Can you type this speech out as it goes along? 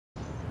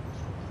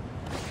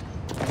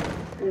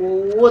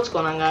What's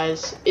going on,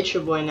 guys? It's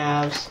your boy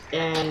Navs,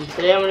 and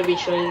today I'm going to be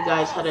showing you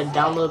guys how to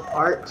download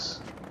parks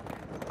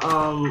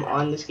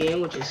on this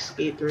game, which is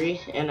Skate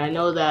 3. And I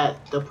know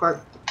that the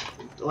park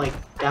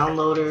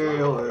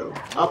downloader or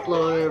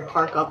uploader,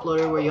 park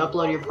uploader, where you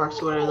upload your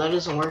parks or whatever, that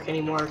doesn't work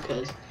anymore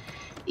because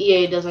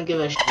EA doesn't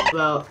give a shit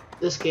about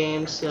this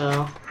game,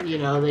 so you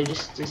know, they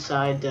just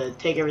decide to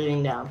take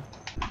everything down.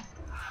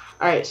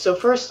 Alright, so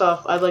first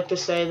off, I'd like to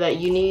say that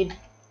you need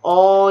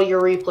all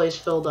your replays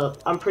filled up.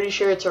 I'm pretty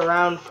sure it's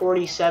around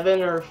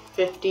 47 or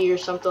 50 or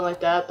something like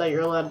that you're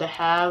allowed to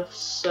have,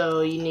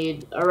 so you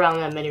need around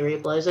that many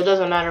replays. It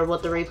doesn't matter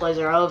what the replays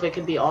are of, it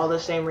could be all the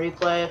same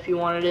replay if you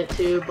wanted it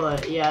to,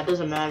 but yeah, it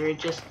doesn't matter, it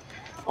just,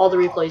 all the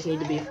replays need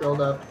to be filled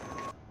up.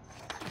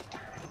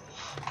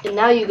 And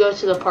now you go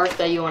to the park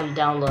that you want to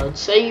download.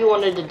 Say you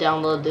wanted to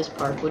download this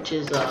park, which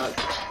is a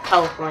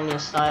California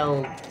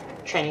style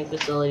training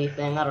facility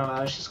thing. I don't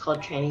know, it's just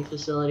called training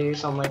facility or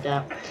something like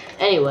that.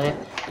 Anyway,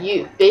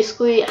 you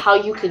basically, how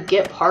you could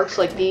get parks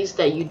like these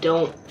that you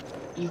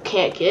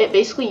can't get,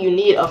 basically you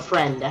need a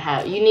friend to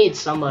have, you need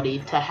somebody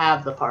to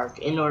have the park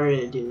in order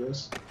to do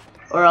this,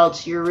 or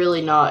else you're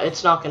really not,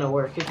 it's not going to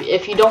work.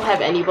 If you don't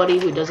have anybody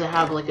who doesn't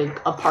have like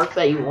a park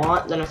that you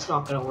want, then it's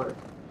not going to work.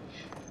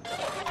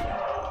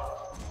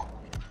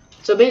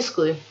 So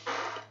basically,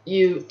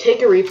 you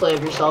take a replay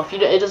of yourself.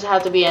 It doesn't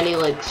have to be any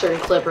like certain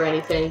clip or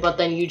anything, but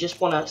then you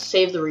just want to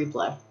save the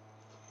replay.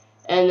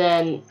 And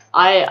then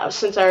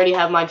since I already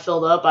have mine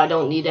filled up, I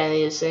don't need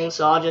any of these things,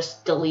 so I'll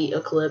just delete a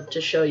clip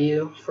to show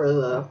you for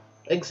the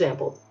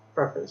example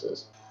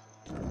preferences.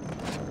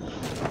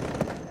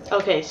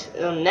 Okay,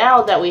 so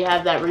now that we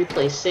have that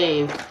replay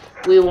saved,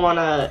 we want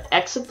to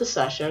exit the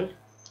session.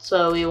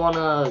 So we want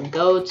to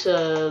go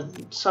to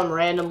some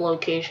random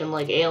location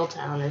like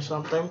Aletown or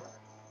something.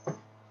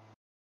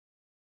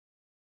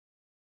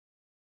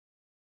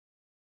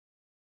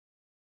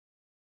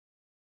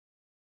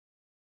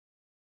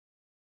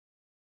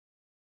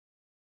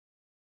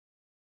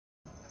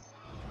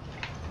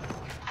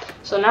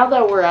 So now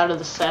that we're out of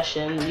the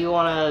session, you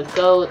want to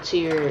go to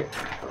your,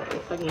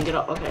 if I can get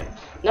up, okay.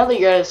 Now that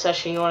you're out of the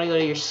session, you want to go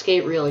to your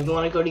skate reel, you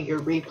want to go to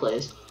your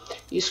replays.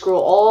 You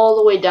scroll all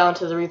the way down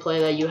to the replay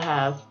that you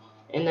have,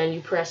 and then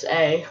you press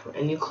A,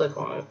 and you click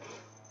on it.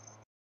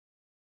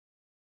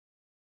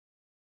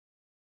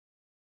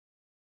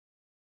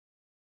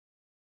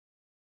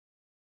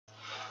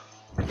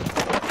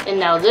 And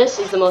now this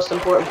is the most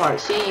important part.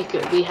 See,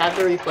 we have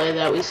the replay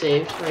that we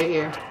saved right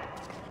here.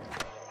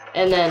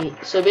 And then,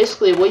 so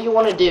basically what you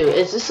want to do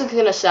is, this is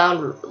going to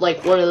sound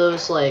like one of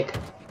those like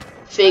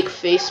fake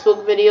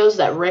Facebook videos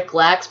that Rick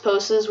Lax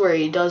posts where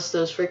he does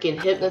those freaking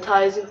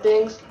hypnotizing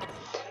things.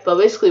 But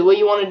basically what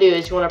you want to do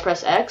is you want to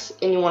press X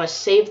and you want to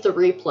save the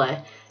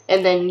replay,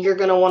 and then you're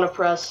going to want to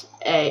press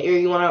A, or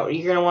you're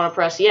going to want to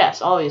press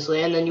yes,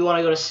 obviously, and then you want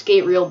to go to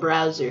Skate Reel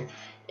browser.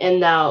 And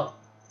now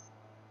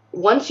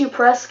once you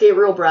press Skate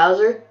Reel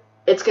browser,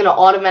 it's gonna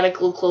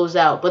automatically close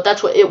out, but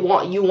that's what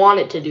you want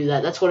it to do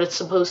that. That's what it's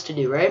supposed to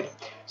do, right?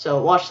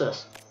 So watch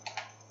this.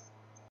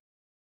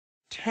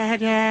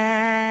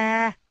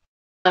 Ta-da!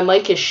 My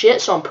mic is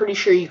shit, so I'm pretty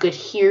sure you could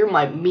hear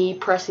me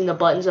pressing the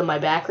buttons in my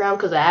background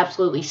because I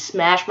absolutely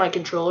smashed my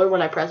controller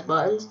when I press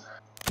buttons.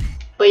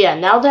 But yeah,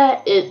 now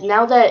that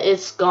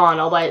it's gone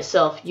all by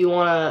itself, you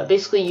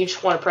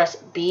just wanna press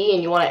B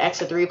and you wanna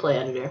exit the replay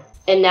editor.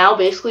 And now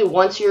basically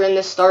once you're in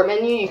the start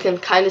menu, you can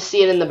kind of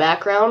see it in the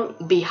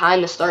background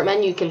behind the start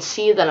menu. You can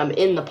see that I'm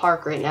in the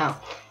park right now.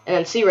 And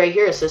then see right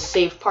here it says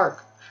save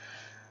park.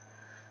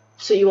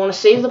 So you want to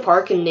save the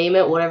park and name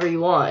it whatever you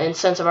want. And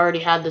since I've already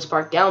had this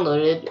park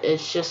downloaded,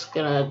 it's just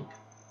gonna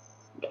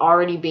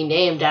already be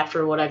named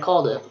after what I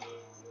called it.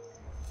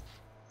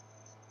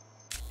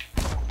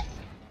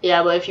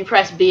 Yeah, but if you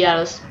press B out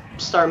of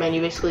start menu,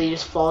 basically you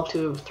just fall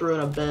through an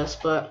abyss.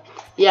 But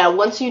yeah,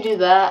 once you do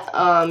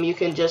that, you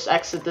can just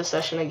exit the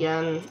session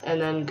again and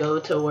then go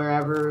to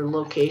wherever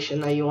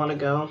location that you want to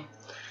go.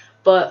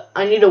 But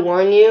I need to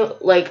warn you,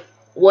 like,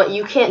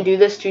 you can't do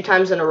this 2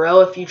 times in a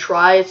row. If you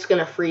try, it's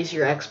gonna freeze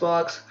your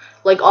Xbox.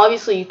 Like,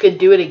 obviously you could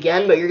do it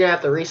again, but you're gonna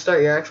have to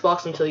restart your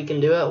Xbox until you can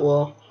do it.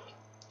 Well,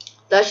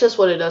 that's just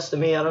what it does to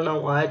me. I don't know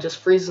why. It just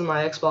freezes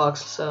my Xbox.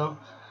 So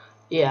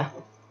yeah.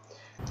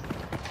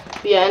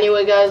 But yeah,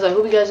 anyway guys, I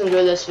hope you guys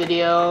enjoyed this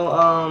video.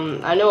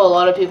 I know a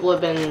lot of people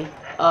have been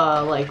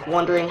like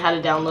wondering how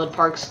to download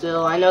parks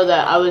still. I know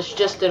that I was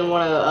just in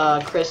one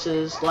of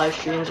Chris's live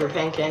streams, or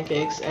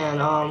Pancakes,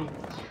 and a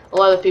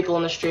lot of people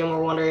in the stream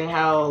were wondering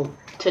how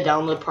to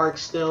download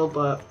parks still,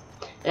 but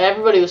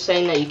everybody was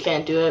saying that you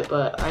can't do it,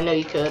 but I know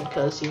you could,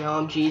 because, you know,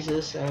 I'm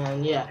Jesus,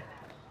 and yeah.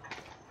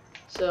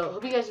 So,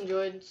 hope you guys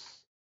enjoyed.